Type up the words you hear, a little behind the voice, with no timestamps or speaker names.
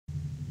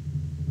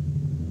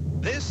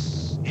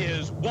This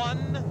is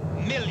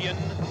 $1 million.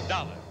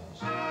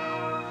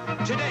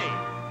 Today,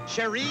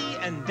 Cherie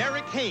and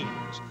Derek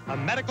Haynes, a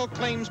medical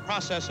claims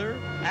processor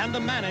and the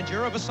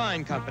manager of a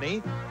sign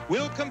company,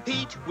 will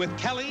compete with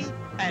Kelley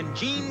and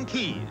Gene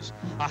Keys,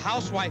 a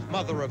housewife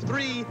mother of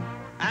 3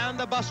 and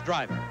a bus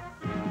driver.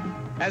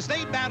 As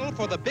they battle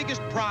for the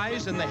biggest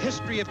prize in the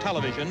history of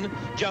television,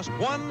 just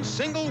one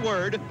single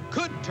word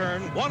could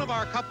turn one of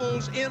our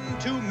couples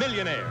into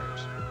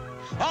millionaires.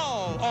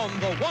 All on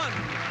the $1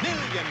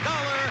 million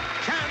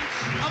chance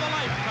of a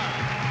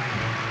lifetime.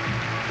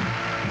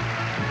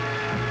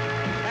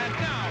 And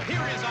now,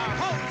 here is our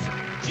host,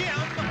 Jim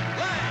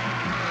Lange.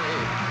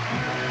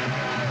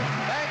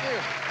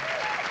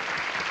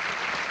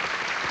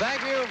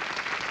 Thank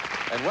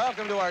you. And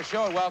welcome to our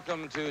show, and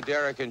welcome to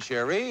Derek and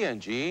Cherie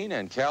and Gene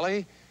and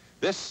Kelley.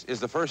 This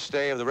is the first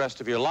day of the rest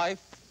of your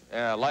life,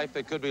 a life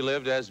that could be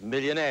lived as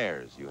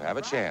millionaires. You have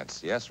a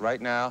chance. Yes, right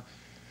now,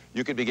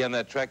 you could begin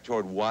that trek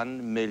toward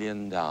 $1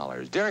 million.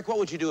 Derek, what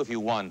would you do if you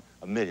won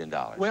 $1 million?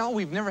 Well,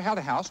 we've never had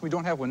a house. We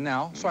don't have one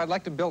now, so I'd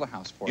like to build a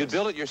house for us. You'd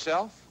build it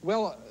yourself?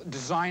 Well,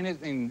 design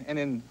it and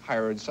then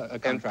hire a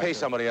contractor. And pay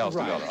somebody else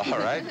to build it, all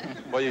right?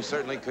 Well, you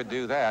certainly could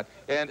do that.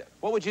 And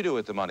what would you do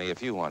with the money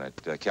if you won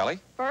it, Kelley?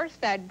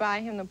 First, I'd buy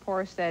him the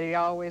Porsche that he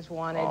always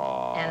wanted,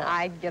 and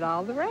I'd get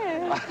all the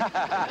rest.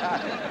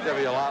 There'll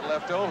be a lot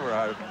left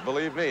over,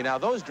 believe me. Now,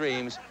 those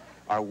dreams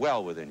are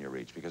well within your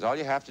reach, because all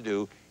you have to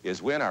do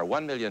is win our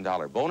 $1 million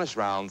bonus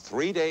round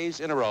 3 days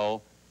in a row.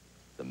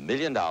 The $1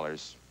 million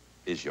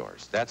is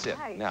yours. That's it.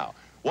 Right. Now,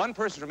 one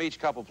person from each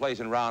couple plays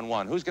in round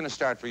 1. Who's going to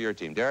start for your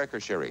team, Derek or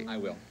Cherie? I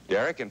will.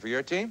 Derek, and for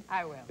your team?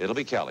 I will. It'll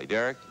be Kelley.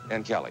 Derek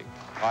and Kelley.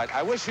 All right,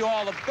 I wish you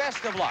all the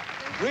best of luck.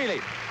 Really.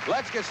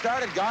 Let's get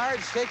started.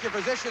 Guards, take your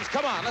positions.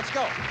 Come on, let's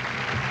go.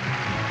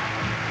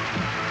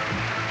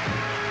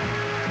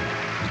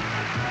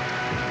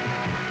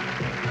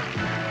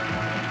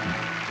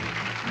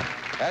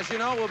 As you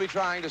know, we'll be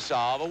trying to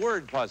solve a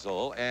word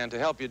puzzle, and to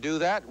help you do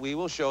that, we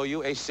will show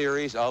you a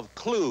series of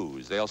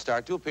clues. They'll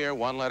start to appear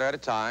one letter at a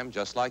time,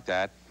 just like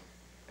that.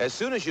 As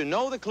soon as you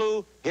know the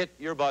clue, hit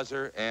your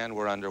buzzer, and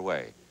we're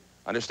underway.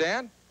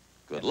 Understand?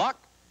 Good luck.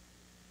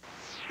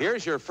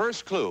 Here's your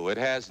first clue. It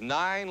has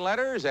 9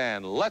 letters,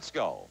 and let's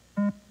go.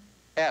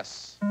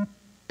 S,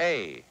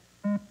 A,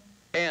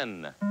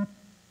 N,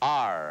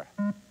 R,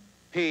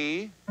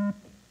 P,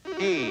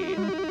 E.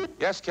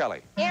 Yes,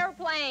 Kelley?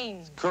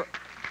 Airplanes.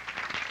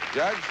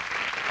 Judge?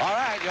 All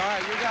right, you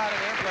got it,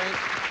 airplanes.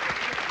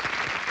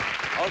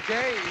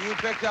 Okay, you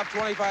picked up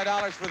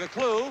 $25 for the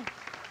clue.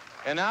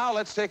 And now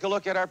let's take a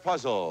look at our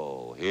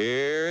puzzle.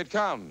 Here it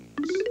comes.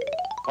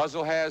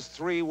 Puzzle has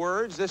 3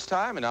 words this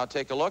time, and now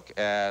take a look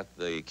at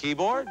the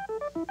keyboard.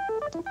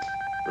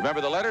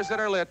 Remember, the letters that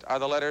are lit are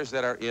the letters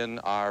that are in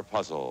our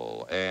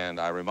puzzle.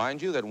 And I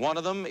remind you that one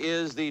of them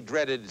is the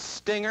dreaded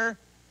stinger.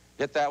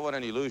 Hit that one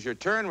and you lose your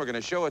turn. We're going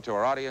to show it to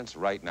our audience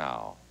right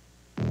now.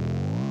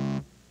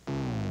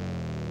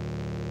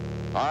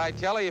 All right,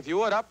 Kelley, if you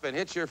would, up and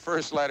hit your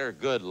first letter.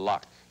 Good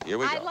luck. Here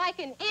we go. I'd like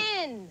an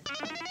N.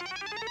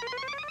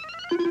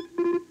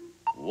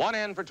 1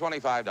 N for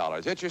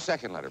 $25. Hit your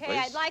second letter, please.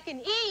 I'd like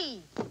an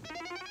E.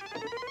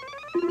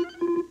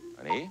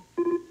 An E.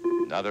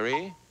 Another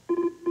E.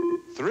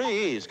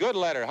 3 E's. Good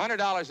letter.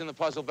 $100 in the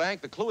puzzle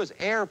bank. The clue is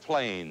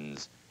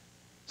airplanes.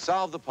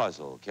 Solve the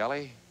puzzle,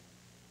 Kelley.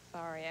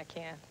 Sorry, I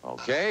can't.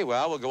 Okay,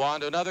 well, we'll go on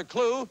to another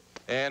clue,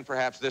 and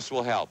perhaps this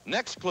will help.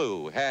 Next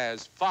clue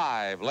has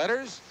 5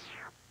 letters.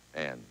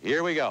 And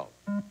here we go.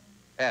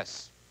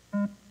 S,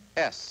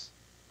 S,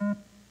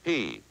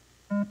 P,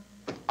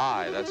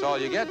 I. That's all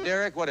you get,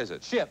 Derek. What is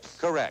it? Ships.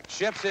 Correct.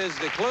 Ships is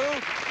the clue.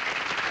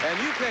 And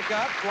you pick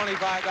up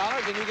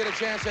 $25, and you get a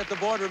chance at the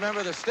board.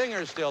 Remember, the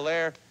stinger's still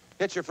there.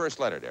 Hit your first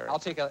letter, Derek. I'll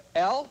take a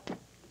L.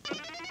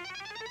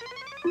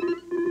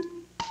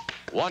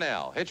 1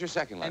 L. Hit your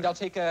second letter. And I'll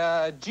take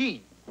a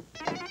G.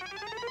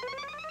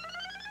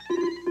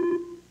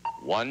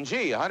 1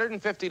 G.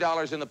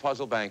 $150 in the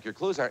puzzle bank. Your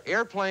clues are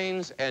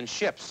airplanes and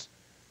ships.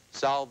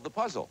 Solve the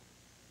puzzle.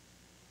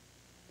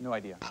 No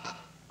idea.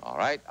 All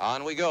right,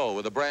 on we go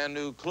with a brand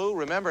new clue.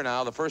 Remember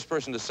now, the first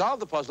person to solve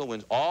the puzzle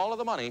wins all of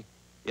the money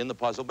in the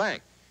puzzle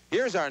bank.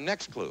 Here's our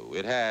next clue.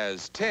 It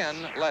has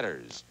 10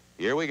 letters.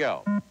 Here we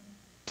go.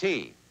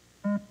 T,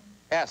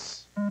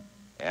 S,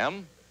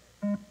 M,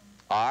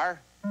 R,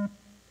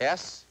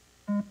 S,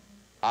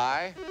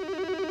 I.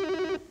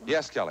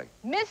 Yes, Kelley?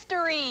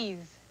 Mysteries.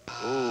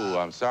 Ooh,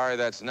 I'm sorry,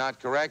 that's not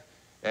correct.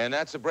 And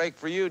that's a break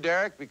for you,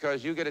 Derek,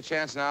 because you get a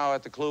chance now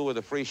at the clue with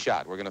a free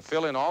shot. We're going to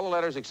fill in all the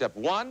letters except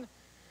 1,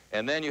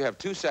 and then you have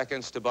 2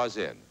 seconds to buzz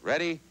in.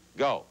 Ready?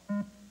 Go.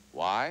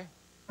 Y,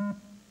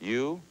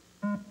 U,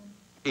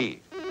 E.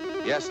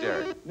 Yes,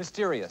 Derek?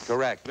 Mysterious.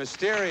 Correct.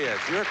 Mysterious.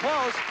 You're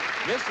close.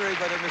 Mystery,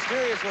 but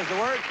mysterious was the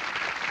word.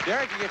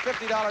 Derek, you get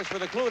 $50 for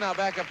the clue. Now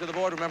back up to the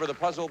board. Remember, the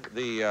puzzle,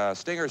 the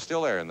stinger's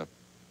still there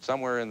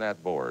somewhere in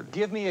that board.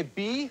 Give me a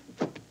B.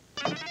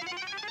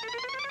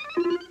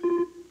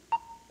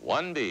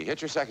 1B.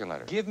 Hit your second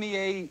letter. Give me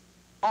a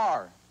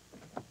R.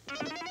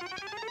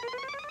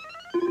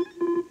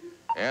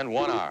 And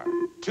 1 R.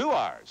 2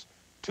 R's.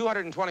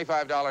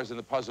 $225 in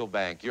the puzzle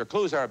bank. Your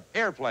clues are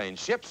airplanes,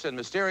 ships, and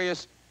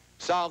mysterious.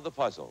 Solve the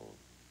puzzle.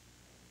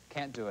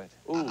 Can't do it.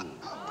 Ooh.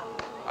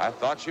 I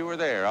thought you were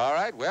there. All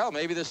right, well,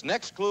 maybe this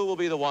next clue will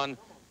be the one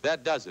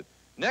that does it.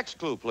 Next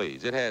clue,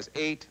 please. It has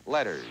 8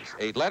 letters.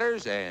 8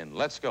 letters, and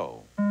let's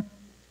go.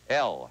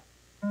 L,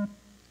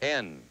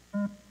 N,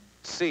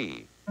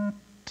 C,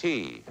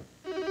 T.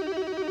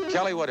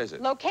 Kelly, what is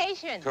it?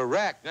 Location.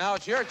 Correct. Now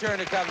it's your turn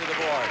to come to the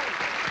board.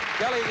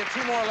 Kelly, you get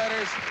 2 more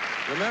letters.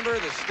 Remember,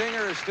 the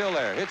stinger is still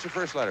there. Hit your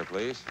first letter,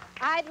 please.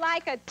 I'd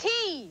like a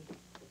T.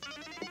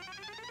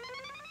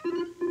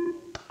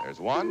 There's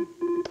 1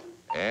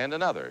 and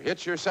another.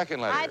 Hit your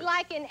second letter. I'd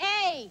like an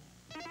A.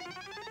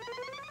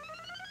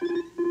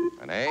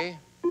 An A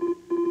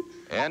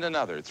and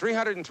another.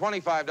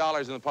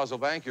 $325 in the puzzle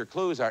bank. Your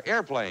clues are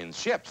airplanes,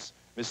 ships,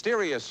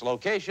 mysterious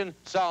location.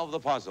 Solve the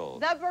puzzle.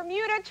 The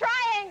Bermuda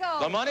Triangle.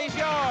 The money's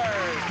yours. $325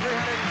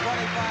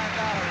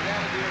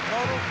 added to your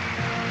total.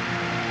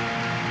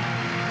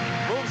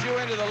 Moves you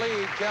into the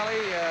lead, Kelly.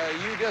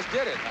 You just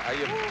did it.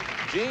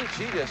 Gene,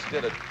 she just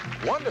did a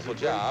wonderful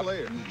job.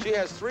 She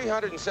has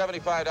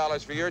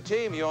 $375 for your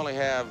team. You only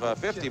have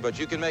 $50, but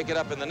you can make it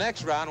up in the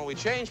next round when we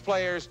change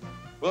players.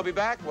 We'll be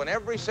back when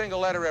every single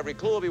letter, every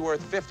clue will be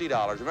worth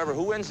 $50. Remember,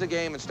 who wins the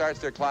game and starts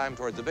their climb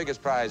towards the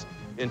biggest prize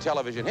in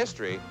television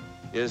history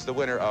is the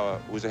winner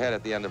who's ahead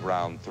at the end of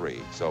round 3.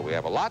 So we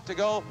have a lot to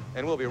go,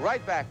 and we'll be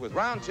right back with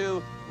round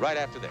 2 right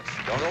after this.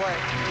 Don't go away.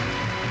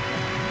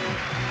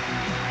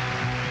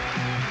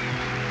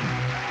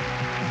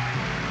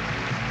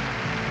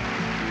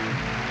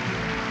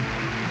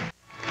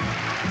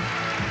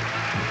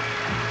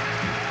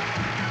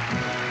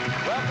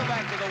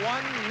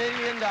 $1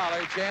 million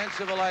chance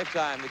of a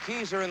lifetime. The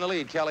keys are in the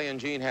lead. Kelly and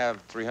Gene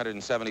have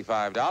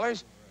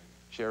 $375.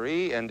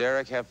 Cherie and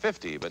Derek have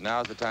 $50, but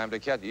now's the time to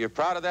catch. You're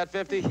proud of that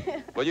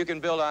 $50? Well, you can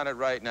build on it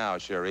right now,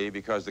 Cherie,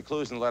 because the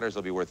clues and letters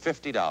will be worth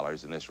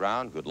 $50 in this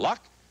round. Good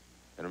luck.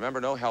 And remember,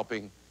 no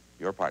helping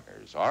your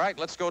partners. All right,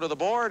 let's go to the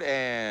board,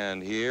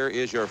 and here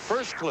is your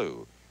first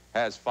clue.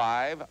 Has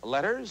 5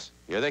 letters.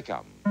 Here they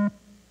come.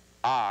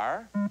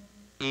 R,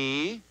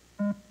 E,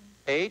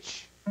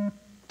 H,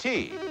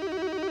 T.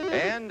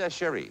 And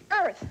Cherie.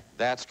 Earth.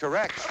 That's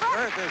correct.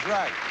 Earth is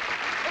right.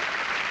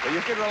 Well,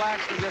 you can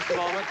relax for just a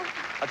moment.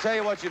 I'll tell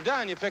you what you've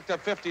done. You picked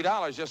up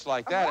 $50 just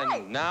like that.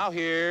 Right. And now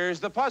here's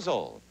the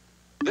puzzle.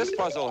 This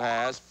puzzle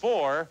has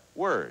 4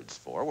 words.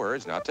 4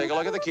 words. Now take a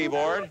look at the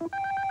keyboard.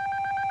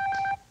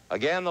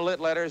 Again, the lit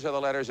letters are the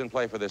letters in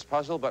play for this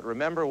puzzle. But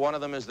remember, one of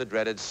them is the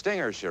dreaded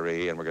stinger,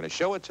 Cherie. And we're going to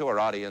show it to our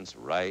audience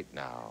right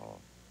now.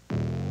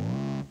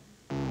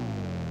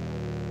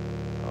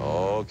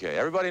 Okay,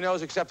 everybody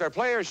knows except our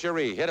players.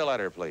 Cherie, hit a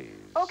letter, please.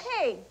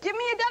 Okay, give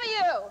me a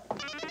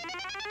W.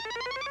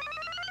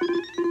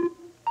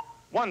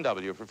 1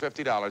 W for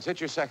 $50. Hit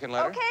your second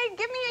letter. Okay,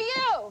 give me a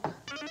U.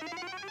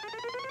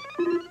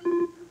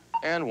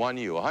 And 1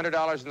 U.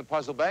 $100 in the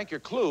puzzle bank. Your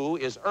clue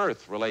is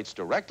Earth. Relates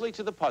directly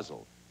to the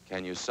puzzle.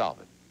 Can you solve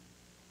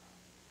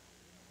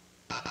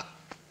it?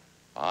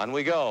 On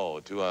we go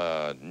to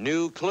a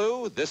new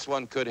clue. This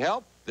one could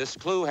help. This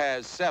clue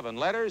has 7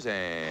 letters,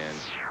 and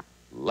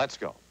let's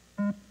go.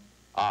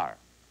 R,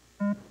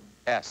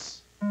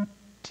 S,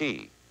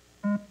 T,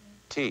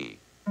 T,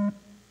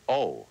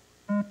 O,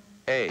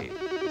 A.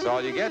 That's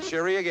all you get.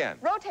 Cherie again.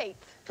 Rotates.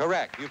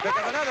 Correct. You pick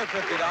up another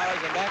 $50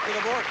 and back to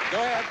the board.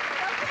 Go ahead.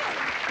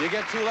 Okay. You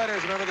get 2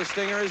 letters. Remember, the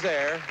stinger is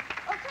there.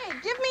 Okay,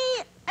 give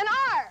me an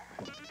R.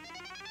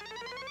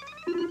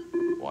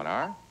 1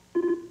 R.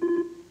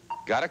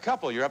 Got a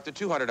couple. You're up to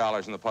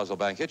 $200 in the puzzle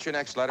bank. Hit your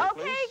next letter,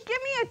 please. Okay,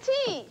 give me a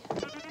T.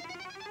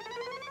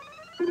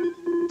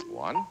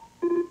 1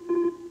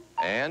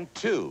 and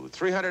 2.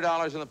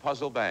 $300 in the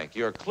puzzle bank.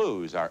 Your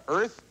clues are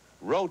Earth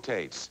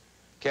rotates.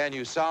 Can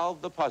you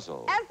solve the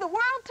puzzle? As the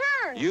world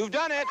turns. You've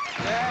done it.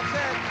 That's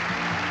it.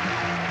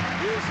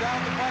 You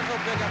solved the puzzle,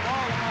 pick up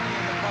all the money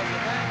in the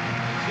puzzle bank.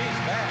 She's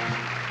back.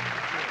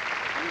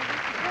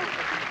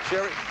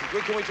 Cherie,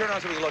 can we turn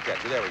on so we can look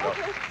at you? There we go.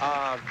 Okay.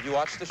 You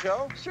watched the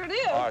show? Sure do.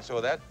 All right, so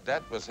that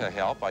was a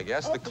help, I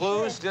guess. Oh, The for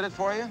clues sure. did it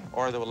for you,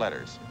 or the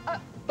letters?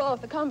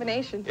 Both, a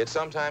combination. It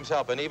sometimes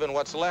helps, and even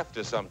what's left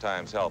is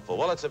sometimes helpful.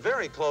 Well, it's a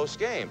very close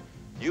game.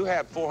 You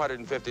have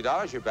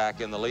 $450. You're back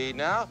in the lead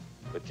now.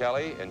 But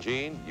Kelly and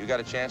Gene, you got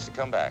a chance to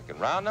come back. In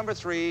round number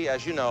 3,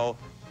 as you know,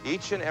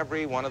 each and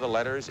every one of the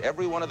letters,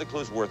 every one of the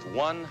clues worth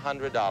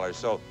 $100.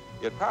 So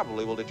it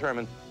probably will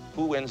determine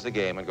who wins the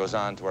game and goes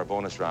on to our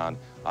bonus round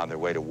on their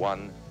way to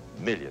 $1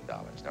 million.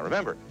 Now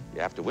remember, you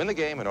have to win the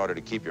game in order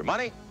to keep your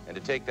money and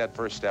to take that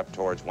first step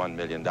towards $1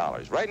 million.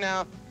 Right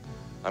now,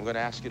 I'm going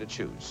to ask you to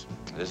choose.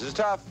 This is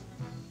tough.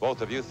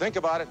 Both of you, think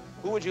about it.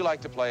 Who would you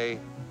like to play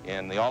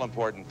in the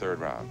all-important 3rd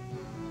round?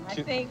 I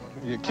think...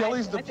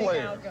 Kelly's the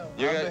player. I'll go.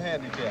 You I'm got- the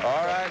handicap.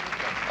 All right.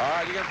 All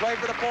right, you're going to play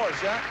for the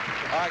Porsche,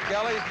 huh? All right,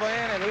 Kelly's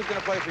playing, and who's going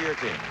to play for your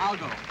team? I'll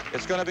go.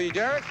 It's going to be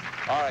Derek?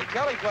 All right,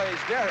 Kelly plays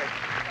Derek.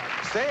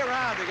 Stay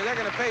around because they're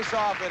going to face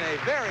off in a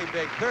very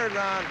big 3rd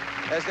round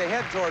as they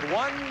head toward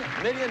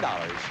 $1 million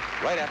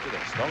right after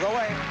this. Don't go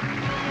away.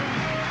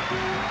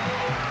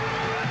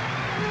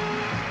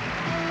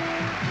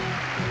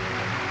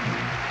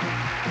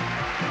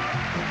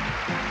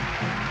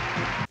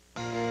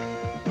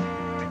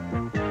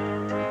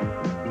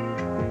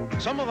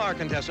 our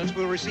contestants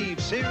will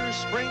receive Sears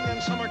Spring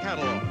and Summer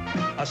Catalog,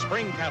 a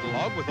spring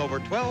catalog with over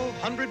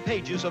 1,200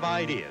 pages of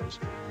ideas.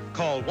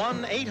 Call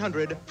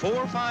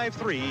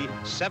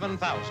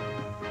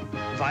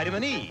 1-800-453-7000.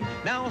 Vitamin E.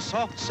 Now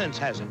Soft Sense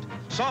has it.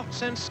 Soft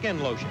Sense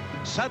Skin Lotion.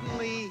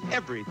 Suddenly,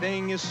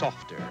 everything is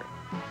softer.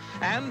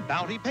 And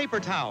Bounty Paper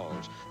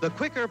Towels, the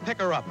quicker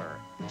picker-upper.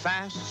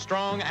 Fast,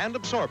 strong, and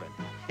absorbent.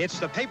 It's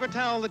the paper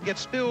towel that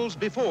gets spills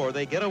before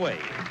they get away.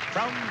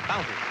 From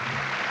Bounty.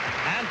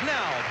 And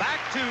now, back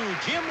to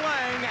Jim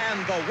Lange and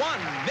the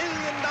 $1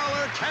 million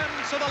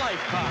chance of a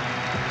lifetime.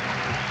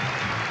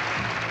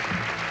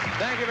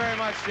 Thank you very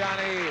much,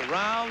 Johnny.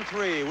 Round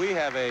 3, we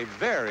have a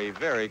very,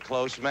 very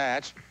close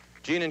match.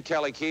 Gene and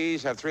Kelley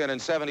Keys have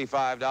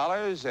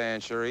 $375,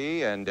 and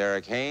Cherie and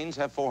Derek Haynes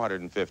have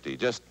 $450.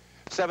 Just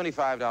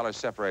 $75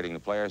 separating the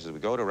players as we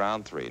go to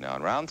round 3. Now,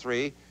 in round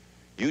 3,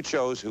 you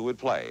chose who would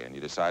play, and you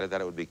decided that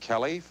it would be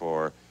Kelley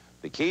for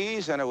the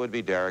Keys, and it would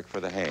be Derek for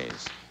the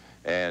Haynes.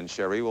 And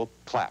Cherie will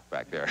clap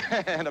back there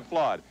and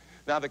applaud.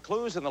 Now, the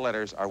clues and the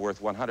letters are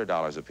worth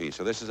 $100 apiece,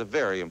 so this is a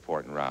very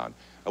important round.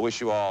 I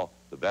wish you all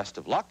the best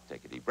of luck.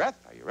 Take a deep breath.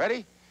 Are you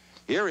ready?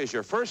 Here is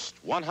your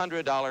first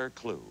 $100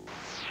 clue.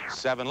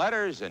 7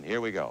 letters, and here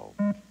we go.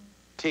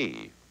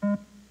 T,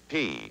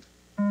 P,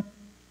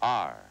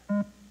 R,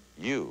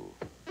 U.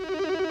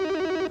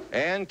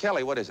 And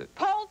Kelley, what is it?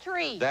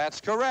 Poultry.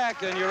 That's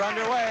correct, and you're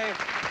underway.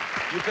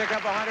 You pick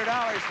up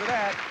 $100 for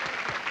that.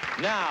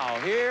 Now,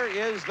 here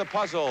is the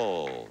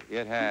puzzle.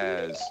 It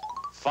has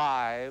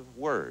 5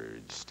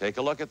 words. Take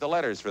a look at the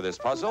letters for this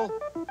puzzle.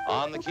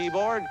 On the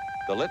keyboard,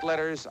 the lit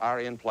letters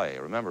are in play.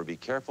 Remember, be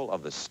careful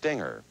of the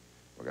stinger.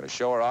 We're going to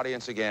show our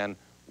audience again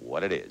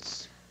what it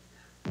is.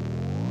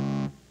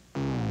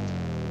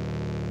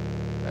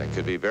 That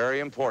could be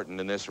very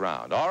important in this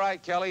round. All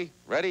right, Kelley,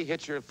 ready?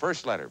 Hit your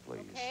first letter,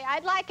 please. Okay,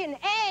 I'd like an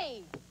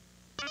A.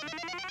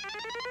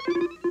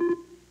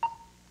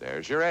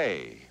 There's your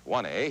A.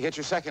 1A. Hit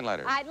your second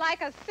letter. I'd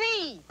like a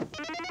C.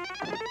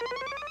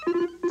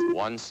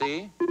 1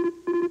 C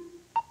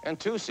and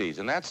 2 C's,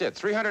 and that's it.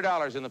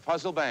 $300 in the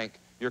puzzle bank.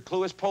 Your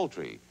clue is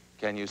poultry.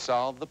 Can you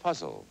solve the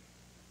puzzle?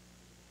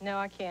 No,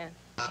 I can't.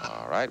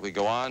 All right, we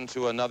go on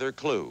to another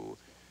clue.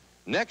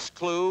 Next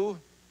clue,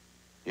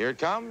 here it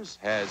comes,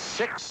 has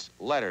 6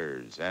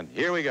 letters, and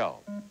here we go.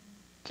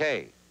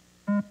 K,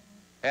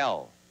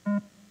 L,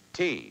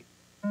 T,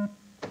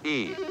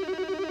 E.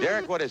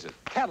 Derek, what is it?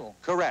 Kettle.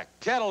 Correct.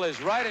 Kettle is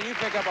right, and you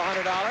pick up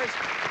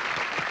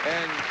 $100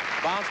 and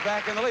bounce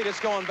back in the lead. It's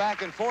going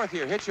back and forth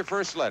here. Hit your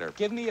first letter.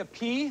 Give me a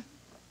P.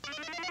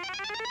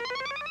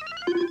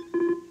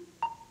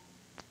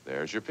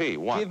 There's your P.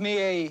 1. Give me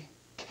a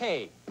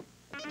K.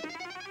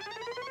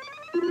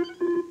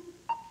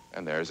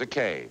 And there's a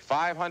K.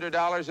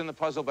 $500 in the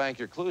puzzle bank.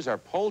 Your clues are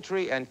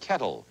poultry and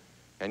kettle.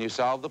 Can you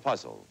solve the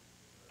puzzle?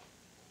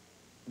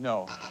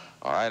 No.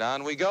 All right,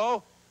 on we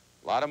go.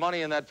 A lot of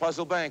money in that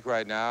puzzle bank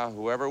right now.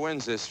 Whoever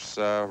wins this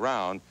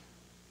round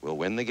will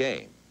win the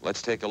game.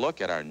 Let's take a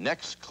look at our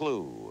next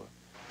clue.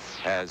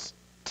 Has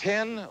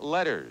 10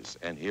 letters,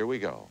 and here we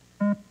go.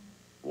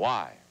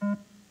 Y,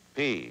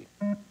 P,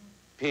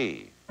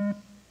 P,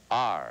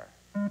 R,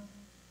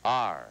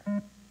 R,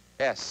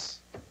 S.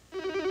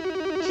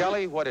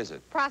 Kelley, what is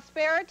it?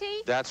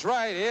 Prosperity. That's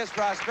right, it is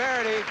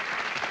prosperity.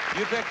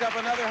 You picked up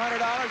another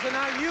 $100, and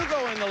now you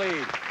go in the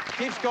lead.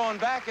 Keeps going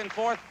back and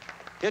forth.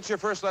 Hit your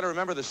first letter.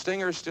 Remember, the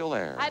stinger's still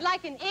there. I'd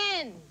like an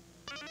N.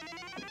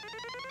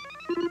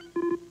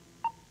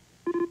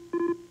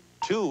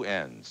 2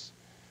 N's.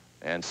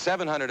 And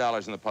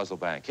 $700 in the puzzle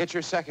bank. Hit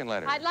your second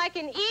letter. I'd like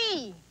an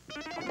E.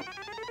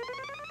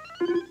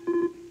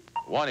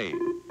 1 E.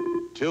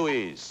 2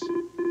 E's.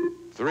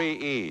 3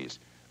 E's.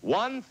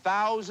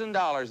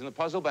 $1,000 in the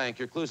puzzle bank.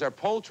 Your clues are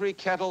poultry,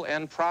 kettle,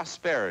 and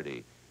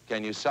prosperity.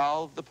 Can you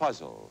solve the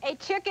puzzle? A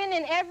chicken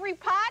in every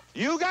pot.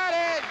 You got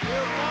it! You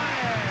won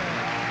it!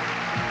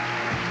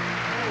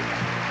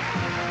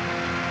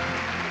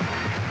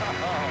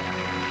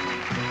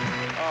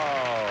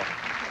 Oh.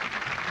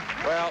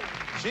 Well,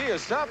 she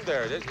is tough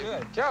there.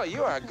 Kelley,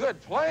 you are a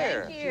good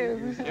player. Thank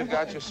you. You've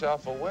got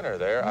yourself a winner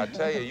there. I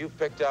tell you, you've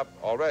picked up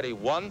already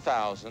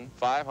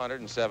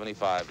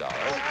 $1,575.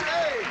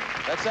 Okay.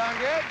 That sound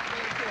good?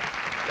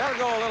 That'll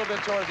go a little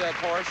bit towards that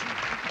portion.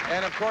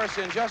 And, of course,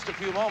 in just a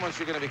few moments,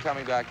 you're going to be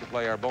coming back to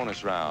play our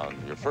bonus round,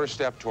 your first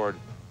step toward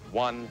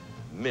 $1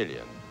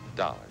 million.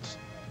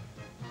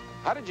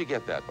 How did you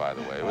get that, by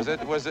the way? Was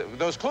it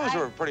those clues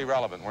were pretty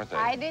relevant, weren't they?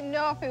 I didn't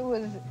know if it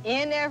was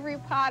in every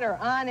pot or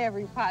on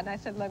every pot, and I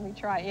said, let me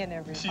try in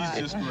every pot. She's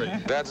just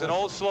great. That's an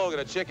old slogan,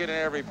 a chicken in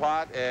every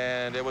pot,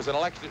 and it was an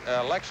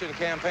election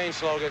campaign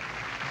slogan.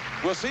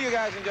 We'll see you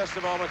guys in just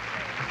a moment.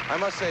 I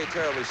must say,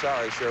 terribly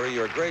sorry, Cherie.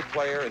 You're a great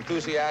player,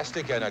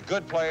 enthusiastic, and a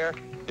good player.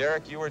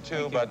 Derek, you were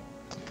too, but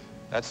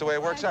that's the way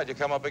it works out. You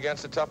come up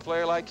against a tough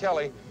player like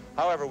Kelley.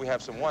 However, we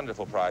have some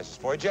wonderful prizes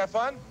for you. Did you have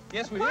fun?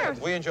 Yes, we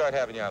did. We enjoyed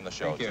having you on the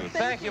show, Thank you. too.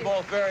 Thank you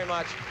both very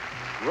much.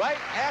 Right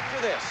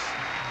after this,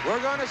 we're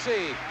going to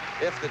see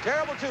if the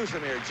terrible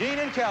twosome here, Gene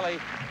and Kelley,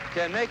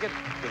 can make it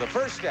to the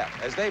first step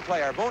as they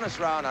play our bonus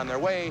round on their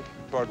way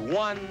toward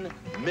 $1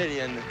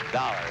 million.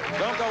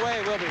 Don't go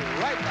away. We'll be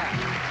right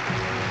back.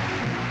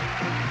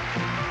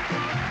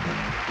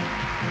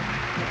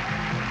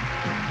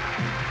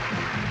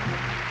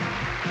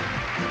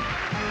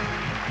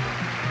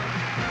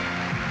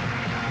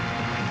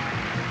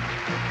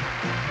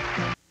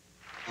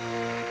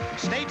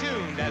 Stay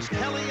tuned as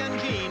Kelley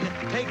and Gene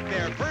take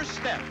their first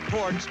step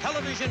towards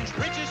television's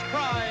richest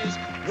prize,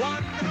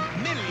 $1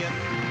 million.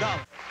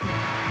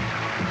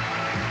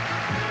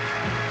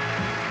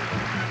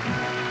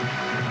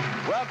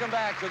 Welcome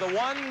back to the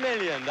 $1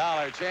 million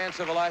chance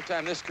of a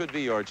lifetime. This could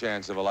be your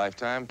chance of a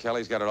lifetime.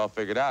 Kelley's got it all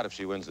figured out if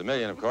she wins the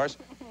million, of course.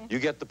 You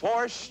get the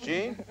Porsche,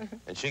 Gene,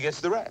 and she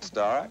gets the rest,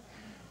 all right?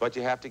 But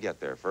you have to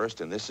get there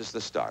first, and this is the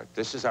start.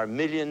 This is our $1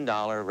 million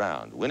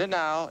round. Win it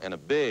now, and a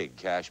big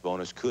cash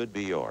bonus could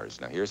be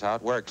yours. Now, here's how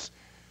it works.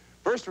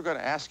 First, we're going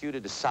to ask you to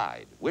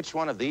decide which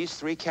one of these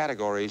three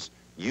categories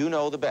you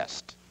know the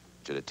best.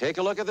 So to take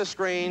a look at the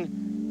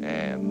screen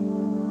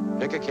and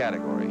pick a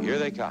category. Here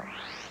they come.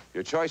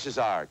 Your choices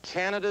are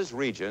Canada's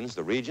regions,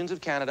 the regions of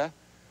Canada,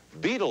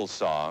 Beatles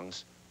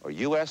songs, or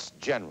U.S.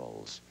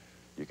 generals.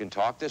 You can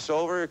talk this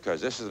over,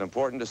 because this is an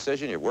important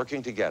decision. You're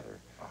working together.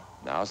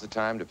 Now's the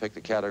time to pick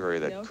the category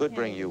that could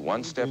bring you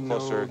one step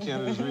closer.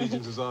 Canada's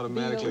regions is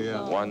automatically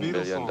out. $1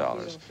 million.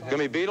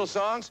 Gonna be Beatles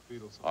songs? Beatles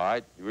songs. All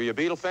right. Were you a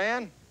Beatle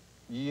fan?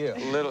 Yeah.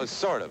 A little,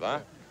 sort of,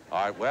 huh?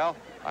 All right, well,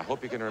 I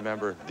hope you can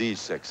remember these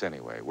six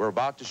anyway. We're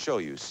about to show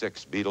you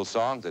 6 Beatles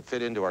songs that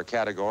fit into our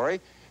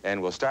category,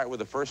 and we'll start with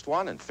the first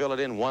one and fill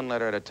it in one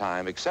letter at a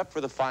time, except for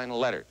the final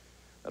letter.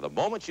 Now, the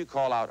moment you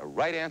call out a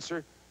right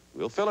answer,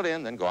 we'll fill it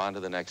in, then go on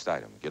to the next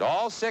item. Get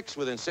all 6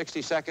 within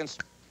 60 seconds.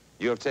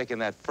 You have taken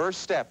that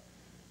first step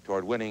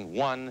toward winning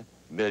 $1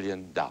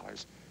 million.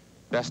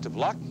 Best of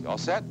luck. All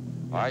set?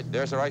 All right,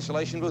 there's our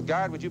isolation booth.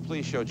 Guard, would you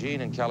please show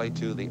Gene and Kelley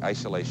to the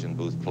isolation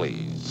booth,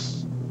 please?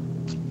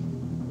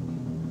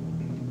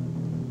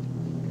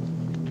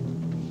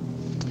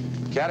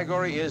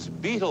 Category is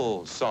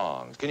Beatles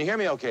songs. Can you hear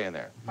me okay in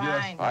there?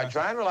 Fine. All right,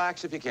 try and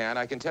relax if you can.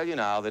 I can tell you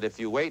now that if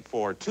you wait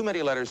for too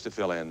many letters to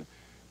fill in,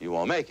 you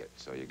won't make it.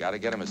 So you got to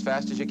get them as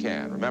fast as you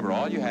can. Remember,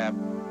 all you have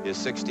is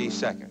 60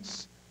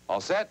 seconds. All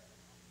set?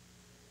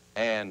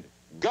 And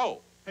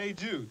go. Hey,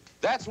 Jude.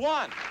 That's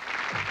 1.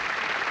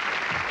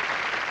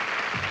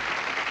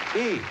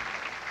 E.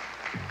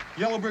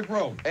 Yellow Brick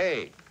Road.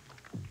 A.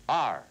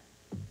 R.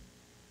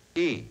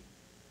 E.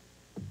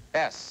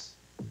 S.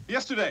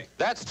 Yesterday.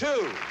 That's 2.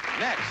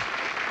 Next.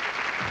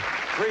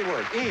 3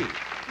 words. E.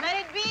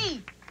 Let it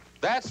be.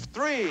 That's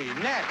 3.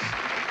 Next.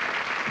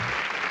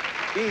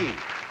 E.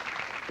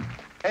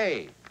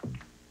 A.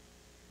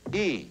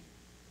 E.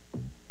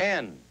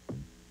 N.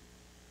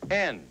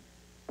 N.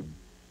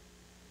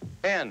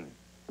 N.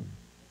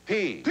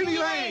 P. Penny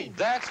Lane.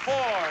 That's 4.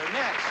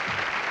 Next.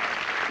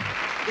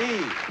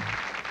 E.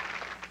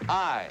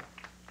 I.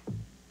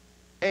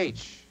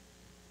 H.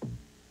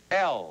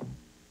 L.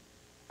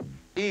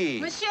 E.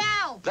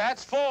 Michelle.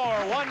 That's 4.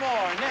 One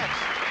more. Next.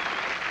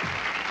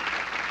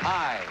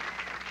 I.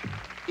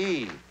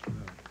 E.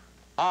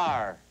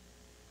 R.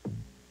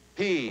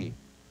 P.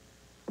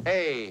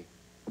 A.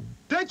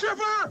 Day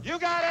Tripper. You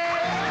got it!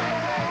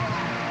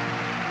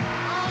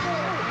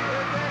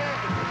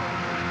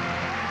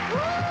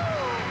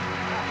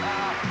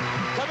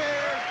 Come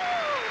here.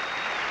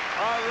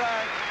 All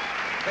right.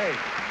 Hey,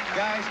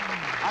 guys,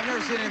 I've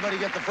never seen anybody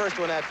get the first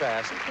one that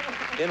fast.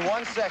 In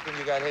 1 second,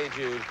 you got Hey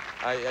Jude.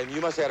 And you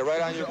must have had it right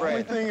on your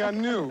brain. The only thing I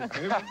knew.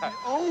 It was the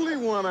only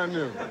one I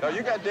knew. No,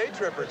 you got Day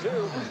Tripper,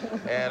 too.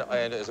 And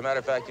as a matter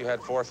of fact, you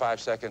had 4 or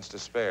 5 seconds to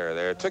spare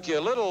there. It took you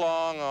a little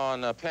long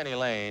on Penny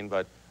Lane,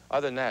 but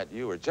other than that,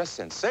 you were just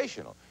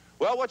sensational.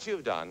 Well, what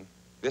you've done,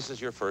 this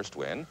is your first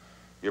win.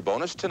 Your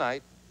bonus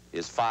tonight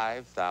is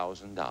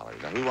 $5,000. Now,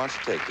 who wants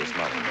to take this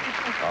money?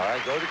 All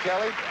right, go to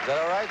Kelley. Is that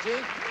all right,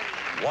 Gene?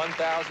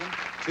 1,000,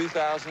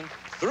 2,000,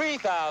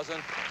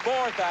 3,000,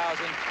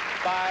 4,000,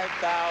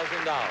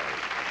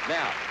 $5,000.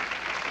 Now,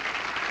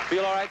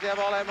 feel all right to have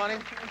all that money?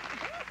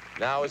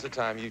 Now is the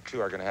time you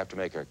two are going to have to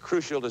make a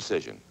crucial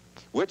decision.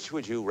 Which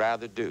would you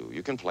rather do?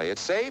 You can play it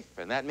safe,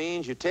 and that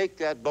means you take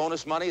that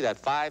bonus money,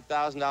 that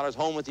 $5,000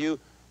 home with you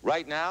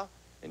right now,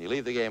 and you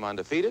leave the game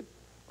undefeated,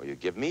 or you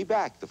give me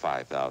back the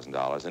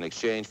 $5,000 in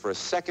exchange for a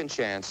second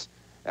chance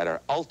at our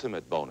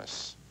ultimate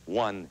bonus,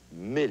 $1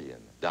 million.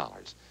 Now,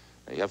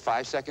 you have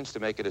 5 seconds to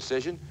make a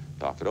decision.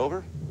 Talk it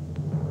over.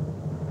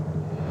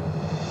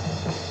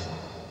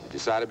 You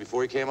decided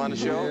before you came on the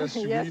show? Yes,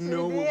 Yes, we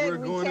know what we're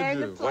going to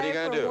do. What are you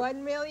going to do?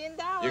 $1 million.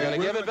 You're going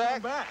to give it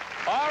back? Back.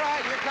 All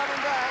right, you're coming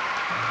back.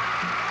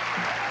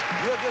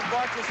 You have just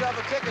bought yourself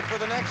a ticket for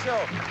the next show.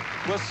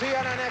 We'll see you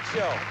on our next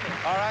show.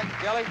 All right,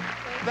 Kelley,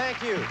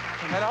 thank you.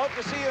 And I hope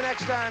to see you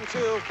next time,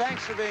 too.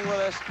 Thanks for being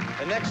with us.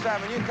 And next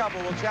time, a new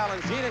couple will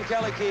challenge Gene and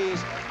Kelley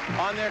Keys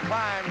on their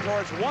climb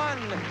towards $1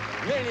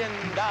 million.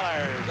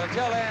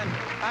 Until then,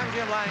 I'm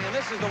Jim Lange, and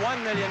this is the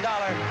 $1 million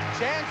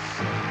chance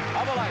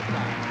of a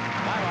lifetime.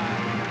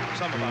 Bye-bye.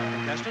 Some of our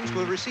contestants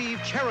will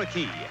receive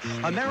Cherokee,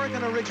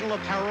 American original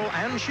apparel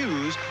and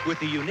shoes with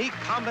the unique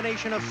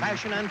combination of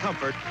fashion and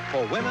comfort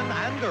for women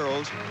and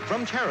girls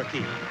from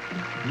Cherokee.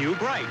 New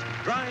Bright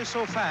dries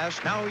so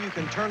fast, now you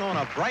can turn on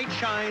a bright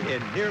shine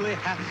in nearly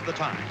half the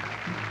time.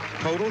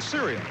 Total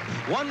cereal.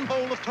 One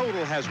bowl of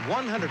Total has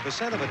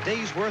 100% of a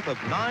day's worth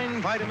of 9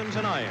 vitamins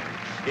and iron.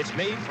 It's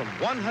made from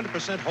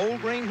 100% whole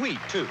grain wheat,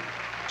 too.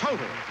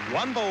 Total,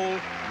 one bowl,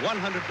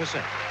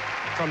 100%.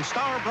 From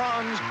Star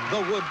Bronze,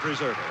 the wood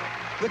preserver.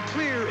 The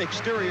clear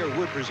exterior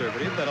wood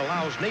preservative that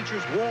allows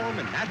nature's warm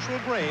and natural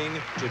graying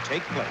to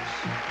take place.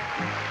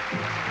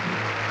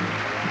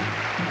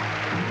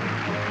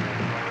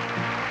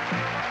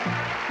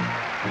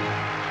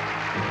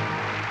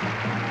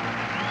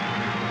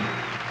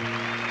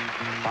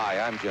 Hi,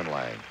 I'm Jim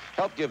Lange.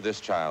 Help give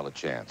this child a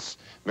chance.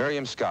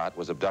 Miriam Scott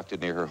was abducted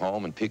near her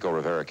home in Pico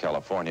Rivera,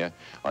 California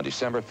on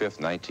December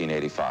 5th,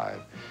 1985.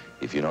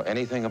 If you know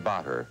anything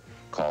about her,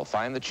 call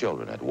Find the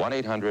Children at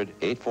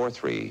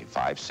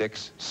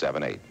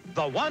 1-800-843-5678.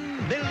 The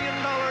 $1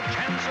 million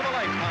chance of a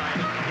lifetime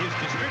is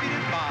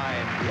distributed by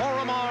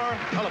Lorimar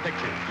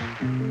Telepictures.